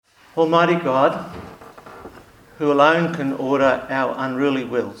Almighty God, who alone can order our unruly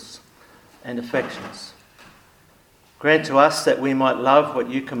wills and affections, grant to us that we might love what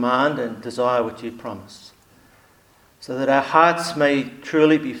you command and desire what you promise, so that our hearts may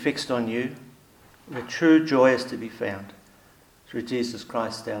truly be fixed on you, where true joy is to be found, through Jesus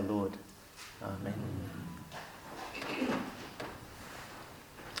Christ our Lord. Amen.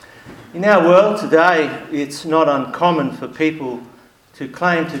 In our world today, it's not uncommon for people to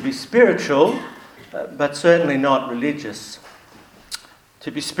claim to be spiritual, but certainly not religious.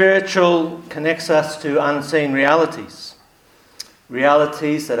 To be spiritual connects us to unseen realities,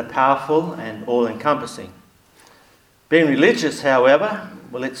 realities that are powerful and all-encompassing. Being religious, however,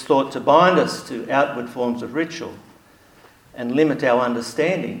 it's thought to bind us to outward forms of ritual and limit our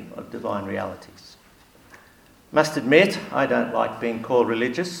understanding of divine realities. Must admit, I don't like being called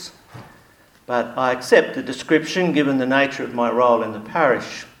religious, but I accept the description given the nature of my role in the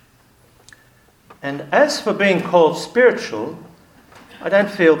parish. And as for being called spiritual, I don't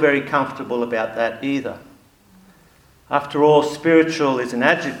feel very comfortable about that either. After all, spiritual is an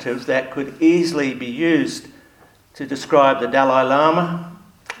adjective that could easily be used to describe the Dalai Lama,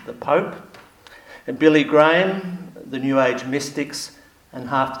 the Pope, and Billy Graham, the New Age mystics, and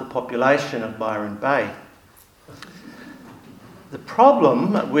half the population of Byron Bay. The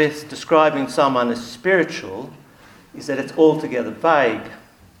problem with describing someone as spiritual is that it's altogether vague.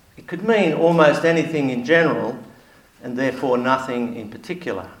 It could mean almost anything in general, and therefore nothing in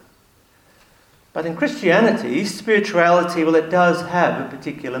particular. But in Christianity, spirituality, it does have a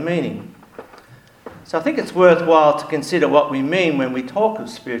particular meaning. So I think it's worthwhile to consider what we mean when we talk of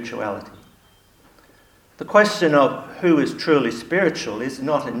spirituality. The question of who is truly spiritual is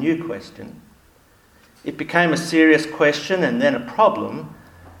not a new question. It became a serious question and then a problem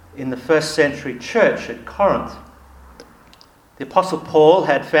in the first century church at Corinth. The Apostle Paul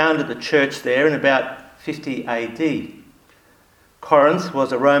had founded the church there in about 50 AD. Corinth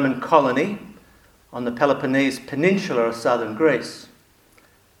was a Roman colony on the Peloponnese Peninsula of southern Greece.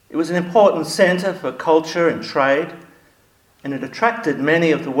 It was an important centre for culture and trade, and it attracted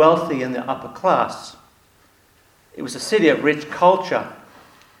many of the wealthy and the upper class. It was a city of rich culture,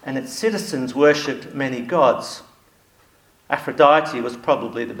 and its citizens worshipped many gods. Aphrodite was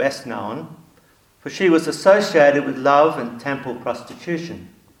probably the best known, for she was associated with love and temple prostitution.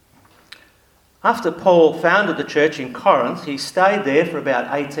 After Paul founded the church in Corinth, he stayed there for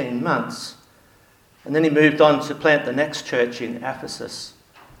about 18 months, and then he moved on to plant the next church in Ephesus.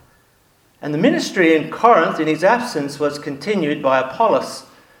 And the ministry in Corinth, in his absence, was continued by Apollos,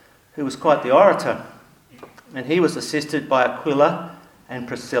 who was quite the orator, and he was assisted by Aquila and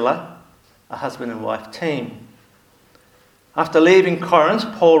Priscilla, a husband and wife team. After leaving Corinth,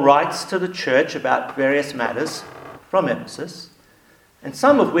 Paul writes to the church about various matters from Ephesus, and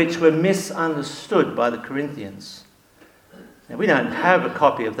some of which were misunderstood by the Corinthians. Now, we don't have a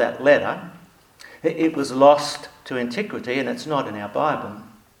copy of that letter. It was lost to antiquity, and it's not in our Bible.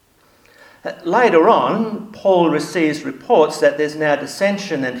 Later on, Paul receives reports that there's now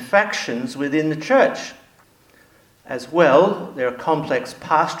dissension and factions within the church. As well, there are complex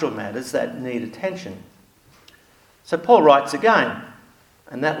pastoral matters that need attention. So Paul writes again,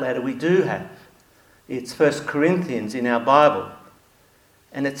 and that letter we do have. It's 1 Corinthians in our Bible,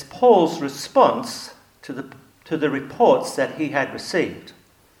 and it's Paul's response to the reports that he had received.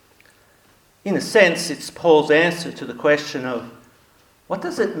 In a sense, it's Paul's answer to the question of, what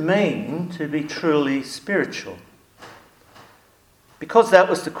does it mean to be truly spiritual? Because that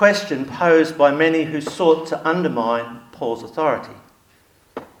was the question posed by many who sought to undermine Paul's authority.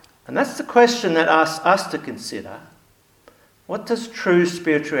 And that's the question that asks us to consider. What does true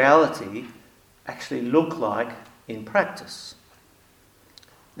spirituality actually look like in practice?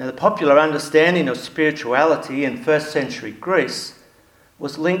 Now, the popular understanding of spirituality in first century Greece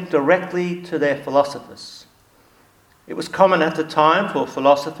was linked directly to their philosophers. It was common at the time for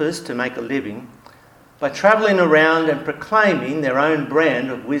philosophers to make a living by travelling around and proclaiming their own brand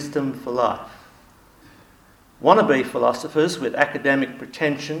of wisdom for life. Wannabe philosophers with academic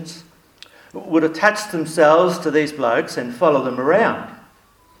pretensions would attach themselves to these blokes and follow them around.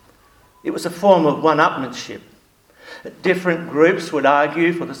 It was a form of one-upmanship. Different groups would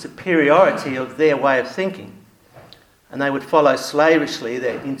argue for the superiority of their way of thinking, and they would follow slavishly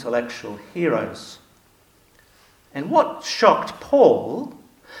their intellectual heroes. And what shocked Paul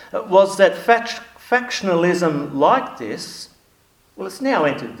was that factionalism like this, it's now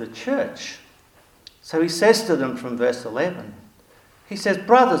entered the church. So he says to them from verse 11, he says,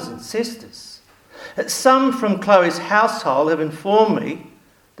 brothers and sisters, some from Chloe's household have informed me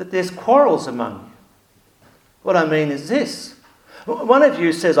that there's quarrels among you. What I mean is this, One of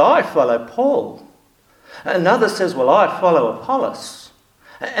you says, I follow Paul. Another says, well, I follow Apollos.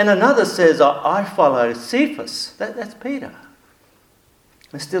 And another says, I follow Cephas. That's Peter.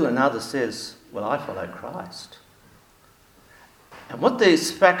 And still another says, well, I follow Christ. And what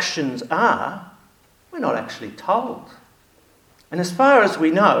these factions are, we're not actually told. And as far as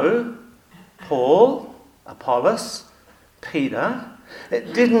we know, Paul, Apollos, Peter,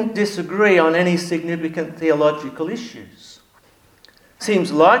 didn't disagree on any significant theological issues.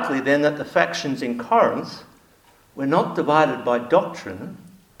 Seems likely then that the factions in Corinth were not divided by doctrine,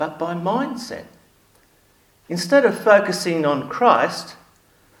 but by mindset. Instead of focusing on Christ,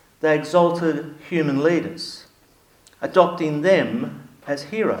 they exalted human leaders, adopting them as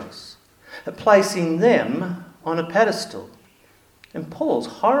heroes, placing them on a pedestal. And Paul's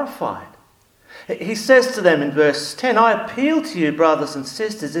horrified. He says to them in verse 10, I appeal to you, brothers and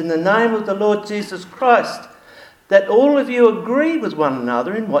sisters, in the name of the Lord Jesus Christ, that all of you agree with one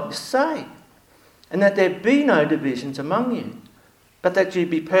another in what you say, and that there be no divisions among you, but that you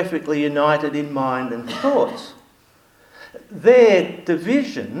be perfectly united in mind and thought. Their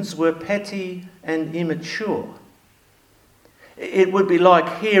divisions were petty and immature. It would be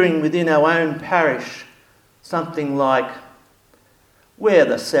like hearing within our own parish something like, we're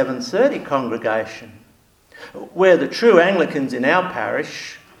the 7:30 congregation. We're the true Anglicans in our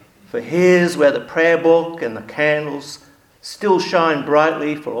parish, for here's where the prayer book and the candles still shine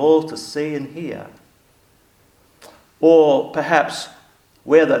brightly for all to see and hear. Or perhaps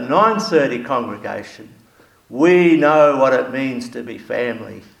we're the 9:30 congregation. We know what it means to be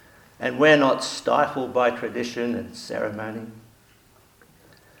family, and we're not stifled by tradition and ceremony.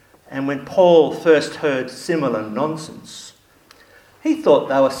 And when Paul first heard similar nonsense, he thought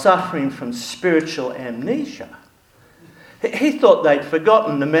they were suffering from spiritual amnesia. He thought they'd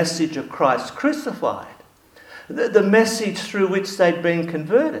forgotten the message of Christ crucified, the message through which they'd been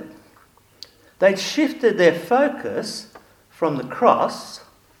converted. They'd shifted their focus from the cross,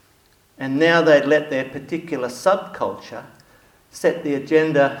 and now they'd let their particular subculture set the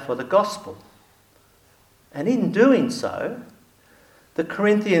agenda for the gospel. And in doing so, the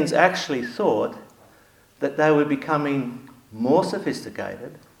Corinthians actually thought that they were becoming more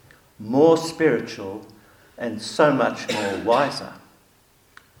sophisticated, more spiritual, and so much more wiser.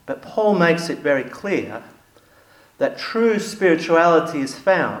 But Paul makes it very clear that true spirituality is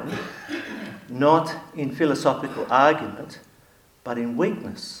found not in philosophical argument, but in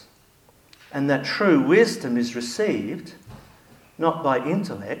weakness, and that true wisdom is received not by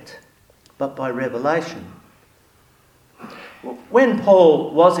intellect, but by revelation. When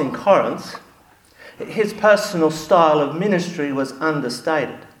Paul was in Corinth, his personal style of ministry was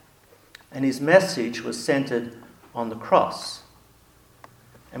understated, and his message was centred on the cross.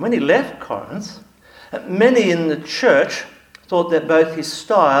 And when he left Corinth, many in the church thought that both his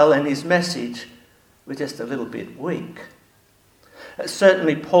style and his message were just a little bit weak.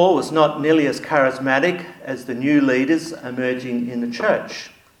 Certainly Paul was not nearly as charismatic as the new leaders emerging in the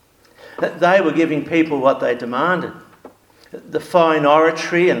church. They were giving people what they demanded, the fine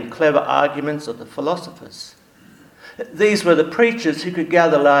oratory and clever arguments of the philosophers. These were the preachers who could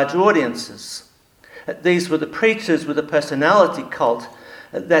gather large audiences. These were the preachers with a personality cult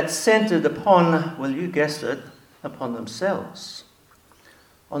that centred upon, well, you guessed it, upon themselves.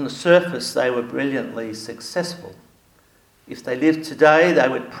 On the surface, they were brilliantly successful. If they lived today, they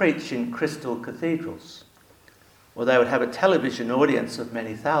would preach in crystal cathedrals, or they would have a television audience of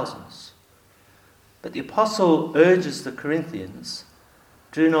many thousands. But the apostle urges the Corinthians,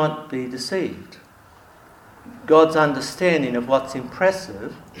 do not be deceived. God's understanding of what's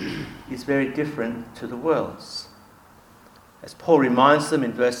impressive is very different to the world's. As Paul reminds them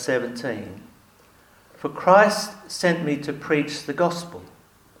in verse 17, for Christ sent me to preach the gospel,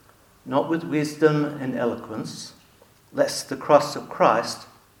 not with wisdom and eloquence, lest the cross of Christ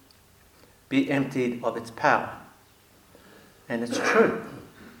be emptied of its power. And it's true.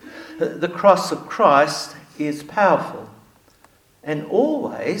 The cross of Christ is powerful, and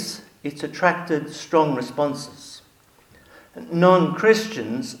always it's attracted strong responses.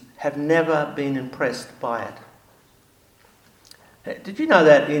 Non-Christians have never been impressed by it. Did you know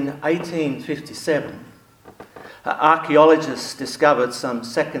that in 1857, archaeologists discovered some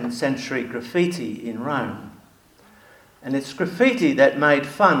 2nd century graffiti in Rome? And it's graffiti that made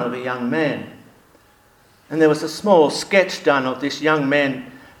fun of a young man. And there was a small sketch done of this young man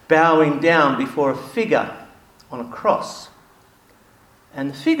bowing down before a figure on a cross.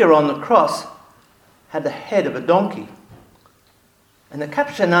 And the figure on the cross had the head of a donkey. And the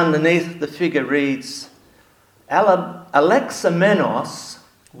caption underneath the figure reads, Alexamenos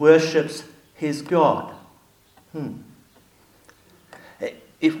worships his God.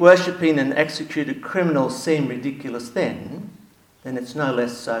 If worshipping an executed criminal seemed ridiculous then it's no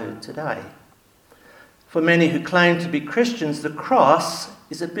less so today. For many who claim to be Christians, the cross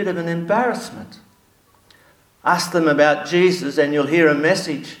is a bit of an embarrassment. Ask them about Jesus and you'll hear a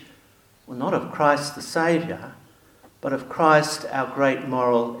message, well, not of Christ the Saviour, but of Christ, our great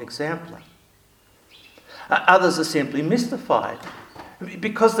moral exemplar. Others are simply mystified.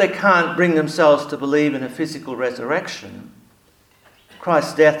 Because they can't bring themselves to believe in a physical resurrection,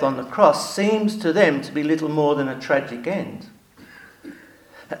 Christ's death on the cross seems to them to be little more than a tragic end.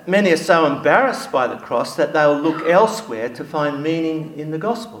 Many are so embarrassed by the cross that they'll look elsewhere to find meaning in the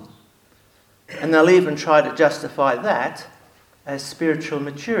gospel. And they'll even try to justify that as spiritual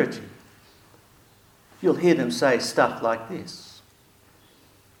maturity. You'll hear them say stuff like this.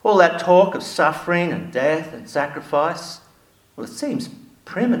 All that talk of suffering and death and sacrifice, well, it seems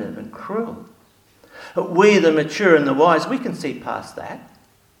primitive and cruel. We, the mature and the wise, we can see past that.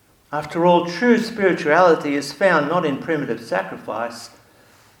 After all, true spirituality is found not in primitive sacrifice,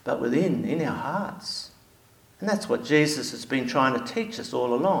 but in our hearts. And that's what Jesus has been trying to teach us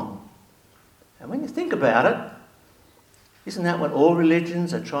all along. And when you think about it, isn't that what all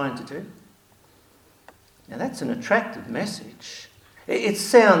religions are trying to do? Now that's an attractive message. It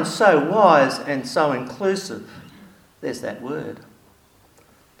sounds so wise and so inclusive. There's that word.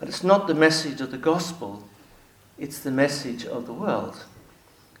 But it's not the message of the gospel, it's the message of the world.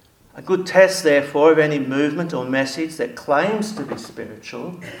 A good test, therefore, of any movement or message that claims to be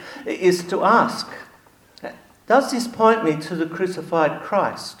spiritual is to ask, does this point me to the crucified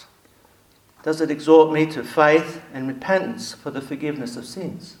Christ? Does it exhort me to faith and repentance for the forgiveness of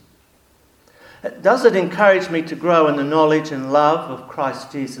sins? Does it encourage me to grow in the knowledge and love of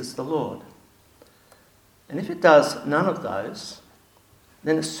Christ Jesus the Lord? And if it does none of those,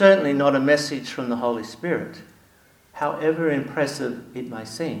 then it's certainly not a message from the Holy Spirit, however impressive it may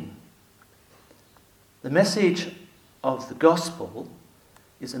seem. The message of the gospel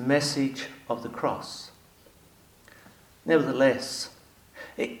is a message of the cross. Nevertheless,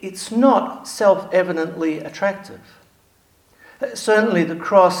 it's not self-evidently attractive. Certainly the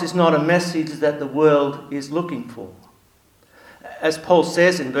cross is not a message that the world is looking for. As Paul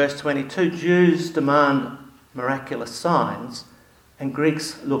says in verse 22, Jews demand miraculous signs and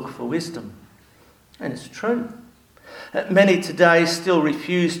Greeks look for wisdom. And it's true. Many today still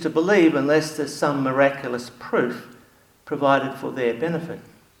refuse to believe unless there's some miraculous proof provided for their benefit.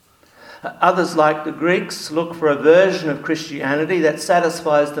 Others, like the Greeks, look for a version of Christianity that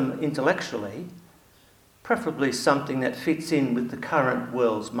satisfies them intellectually, preferably something that fits in with the current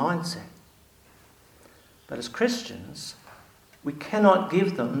world's mindset. But as Christians, we cannot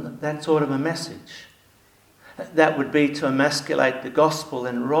give them that sort of a message. That would be to emasculate the gospel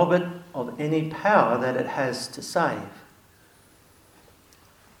and rob it of any power that it has to save.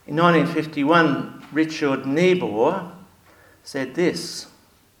 In 1951, Richard Niebuhr said this.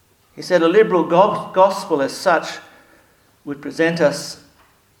 He said, a liberal gospel as such would present us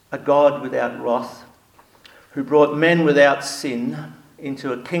a God without wrath, who brought men without sin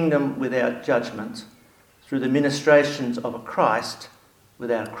into a kingdom without judgment through the ministrations of a Christ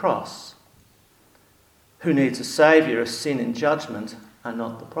without a cross. Who needs a saviour if sin and judgment are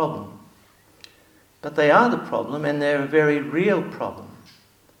not the problem? But they are the problem, and they're a very real problem.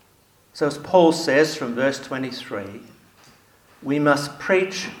 So as Paul says from verse 23, we must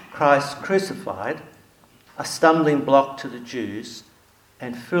preach Christ crucified, a stumbling block to the Jews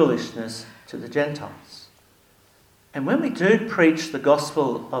and foolishness to the Gentiles. And when we do preach the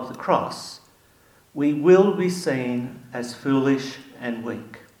gospel of the cross, we will be seen as foolish and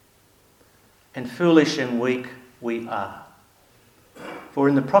weak. And foolish and weak we are. For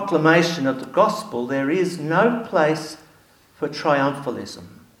in the proclamation of the gospel, there is no place for triumphalism.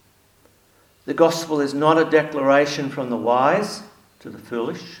 The gospel is not a declaration from the wise to the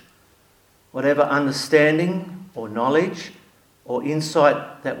foolish. Whatever understanding or knowledge or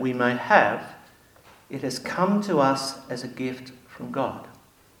insight that we may have, it has come to us as a gift from God.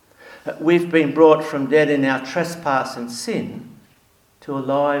 We've been brought from dead in our trespass and sin to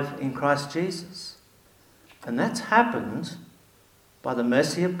alive in Christ Jesus. And that's happened by the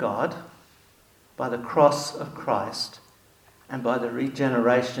mercy of God, by the cross of Christ, and by the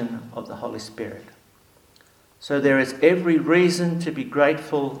regeneration of the Holy Spirit. So there is every reason to be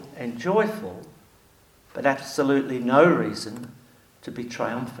grateful and joyful, but absolutely no reason to be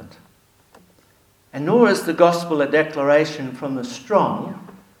triumphant. And nor is the gospel a declaration from the strong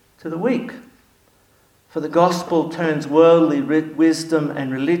to the weak. For the gospel turns worldly wisdom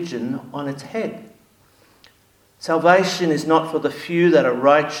and religion on its head. Salvation is not for the few that are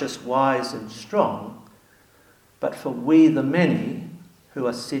righteous, wise and strong, but for we the many who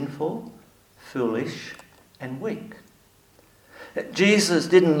are sinful, foolish, and weak. Jesus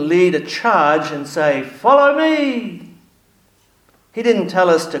didn't lead a charge and say, "Follow me." He didn't tell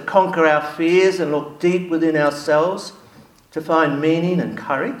us to conquer our fears and look deep within ourselves to find meaning and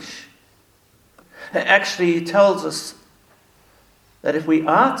courage. Actually, he tells us that if we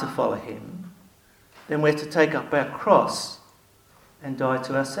are to follow him, then we're to take up our cross and die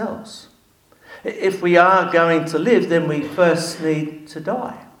to ourselves. If we are going to live, then we first need to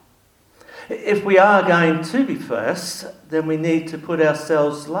die. If we are going to be first, then we need to put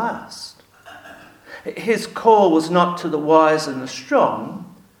ourselves last. His call was not to the wise and the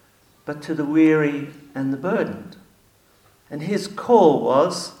strong, but to the weary and the burdened. And his call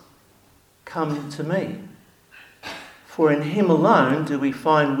was, "Come to me." For in him alone do we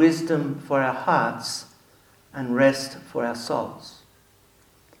find wisdom for our hearts and rest for our souls.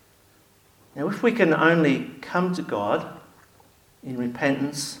 Now, if we can only come to God in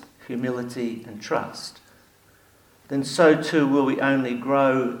repentance, humility and trust, then so too will we only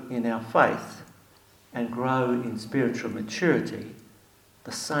grow in our faith and grow in spiritual maturity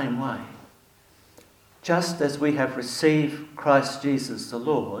the same way. Just as we have received Christ Jesus the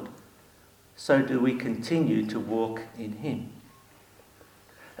Lord, so do we continue to walk in him.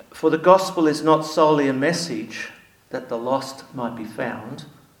 For the gospel is not solely a message that the lost might be found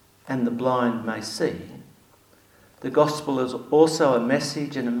and the blind may see. The gospel is also a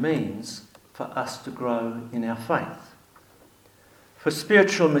message and a means for us to grow in our faith. For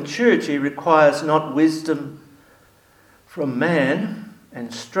spiritual maturity requires not wisdom from man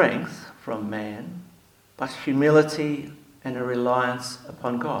and strength from man, but humility and a reliance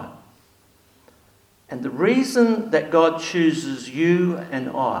upon God. And the reason that God chooses you and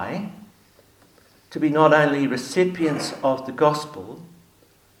I to be not only recipients of the gospel,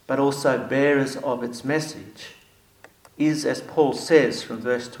 but also bearers of its message, is, as Paul says from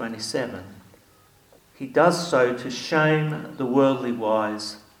verse 27, he does so to shame the worldly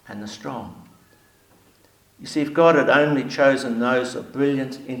wise and the strong. You see, if God had only chosen those of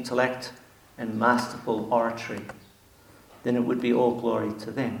brilliant intellect and masterful oratory, then it would be all glory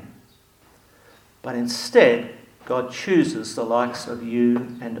to them. But instead, God chooses the likes of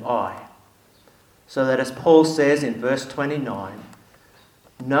you and I, so that, as Paul says in verse 29,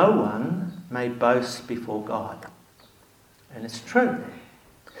 no one may boast before God. And it's true.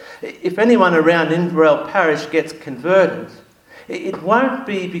 If anyone around Inverell Parish gets converted, it won't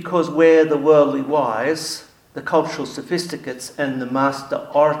be because we're the worldly wise, the cultural sophisticates and the master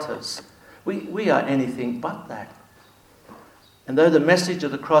orators. We are anything but that. And though the message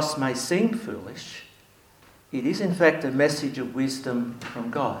of the cross may seem foolish, it is in fact a message of wisdom from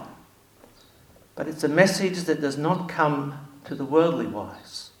God. But it's a message that does not come to the worldly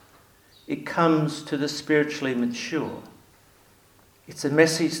wise. It comes to the spiritually mature. It's a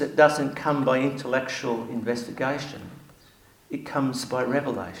message that doesn't come by intellectual investigation. It comes by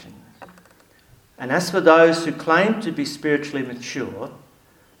revelation. And as for those who claim to be spiritually mature,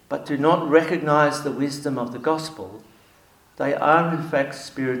 but do not recognise the wisdom of the gospel, they are in fact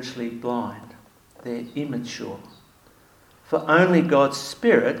spiritually blind. They're immature. For only God's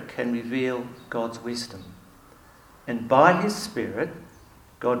Spirit can reveal God's wisdom. And by his Spirit,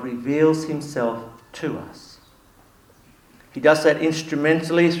 God reveals himself to us. He does that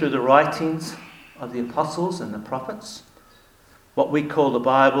instrumentally through the writings of the apostles and the prophets, what we call the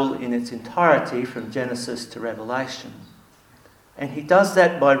Bible in its entirety from Genesis to Revelation. And he does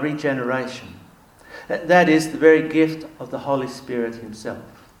that by regeneration. That is the very gift of the Holy Spirit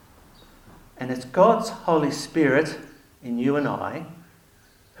himself. And it's God's Holy Spirit in you and I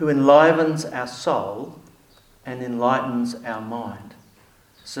who enlivens our soul and enlightens our mind,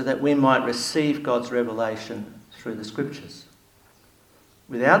 so that we might receive God's revelation through the Scriptures.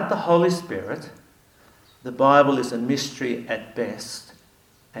 Without the Holy Spirit, the Bible is a mystery at best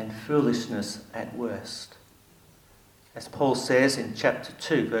and foolishness at worst. As Paul says in chapter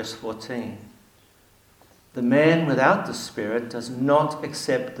 2, verse 14, the man without the Spirit does not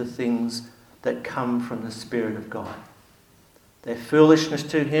accept the things that come from the Spirit of God. They're foolishness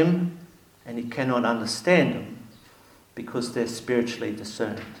to him, and he cannot understand them because they're spiritually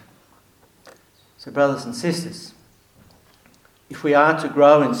discerned. So, brothers and sisters, if we are to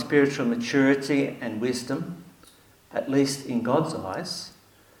grow in spiritual maturity and wisdom, at least in God's eyes,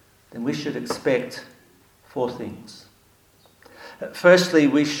 then we should expect 4 things. Firstly,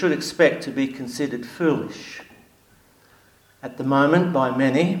 we should expect to be considered foolish. At the moment, by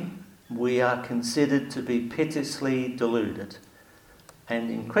many, we are considered to be piteously deluded, and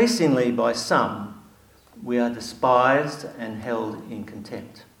increasingly by some, we are despised and held in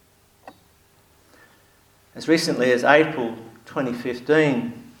contempt. As recently as April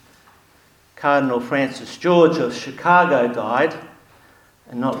 2015, Cardinal Francis George of Chicago died,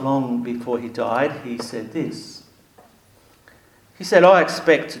 and not long before he died, he said this. He said, "I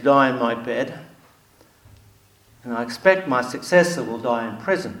expect to die in my bed, and I expect my successor will die in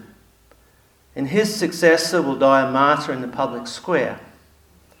prison. And his successor will die a martyr in the public square.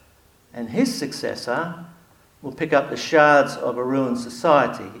 And his successor will pick up the shards of a ruined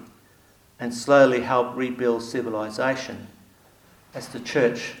society and slowly help rebuild civilization, as the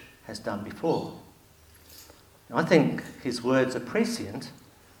church has done before." I think his words are prescient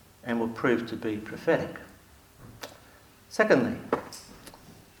and will prove to be prophetic. Secondly,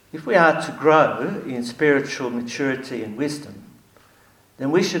 if we are to grow in spiritual maturity and wisdom,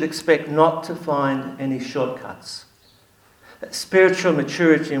 then we should expect not to find any shortcuts. Spiritual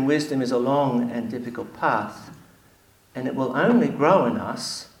maturity and wisdom is a long and difficult path, and it will only grow in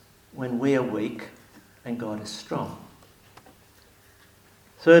us when we are weak and God is strong.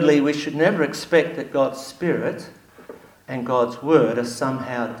 Thirdly, we should never expect that God's Spirit and God's Word are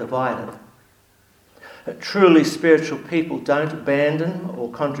somehow divided. Truly spiritual people don't abandon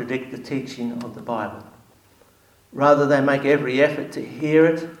or contradict the teaching of the Bible. Rather, they make every effort to hear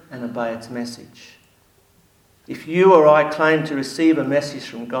it and obey its message. If you or I claim to receive a message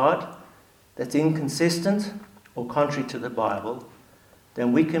from God that's inconsistent or contrary to the Bible,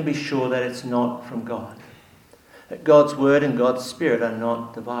 then we can be sure that it's not from God. That God's Word and God's Spirit are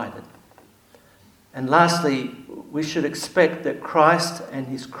not divided. And lastly, we should expect that Christ and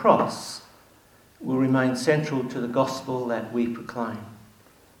his cross will remain central to the gospel that we proclaim.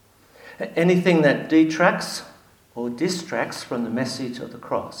 Anything that detracts or distracts from the message of the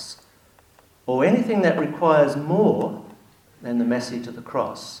cross, or anything that requires more than the message of the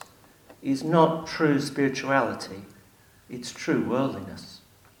cross, is not true spirituality, it's true worldliness.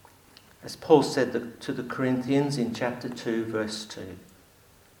 As Paul said to the Corinthians in chapter 2, verse 2,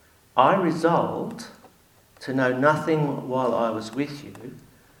 "I resolved to know nothing while I was with you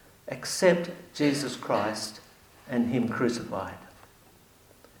except Jesus Christ and him crucified."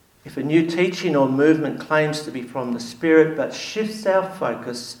 If a new teaching or movement claims to be from the Spirit but shifts our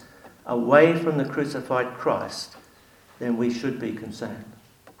focus away from the crucified Christ, then we should be concerned.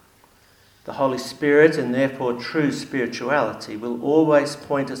 The Holy Spirit, and therefore true spirituality, will always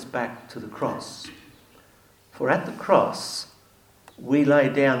point us back to the cross. For at the cross, we lay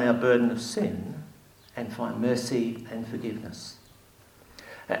down our burden of sin and find mercy and forgiveness.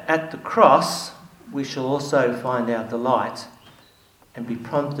 At the cross, we shall also find our delight and be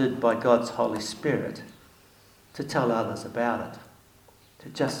prompted by God's Holy Spirit to tell others about it, to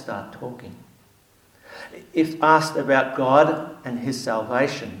just start talking. If asked about God and his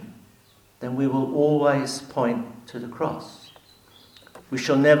salvation, then we will always point to the cross. We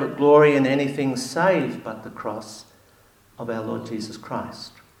shall never glory in anything save but the cross of our Lord Jesus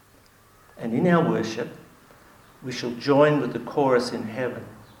Christ. And in our worship, we shall join with the chorus in heaven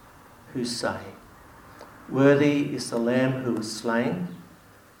who say, "Worthy is the Lamb who was slain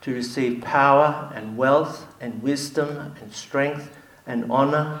to receive power and wealth and wisdom and strength and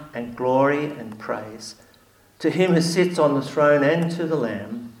honour and glory and praise. To him who sits on the throne and to the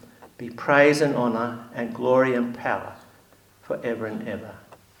Lamb be praise and honour and glory and power forever and ever.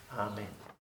 Amen."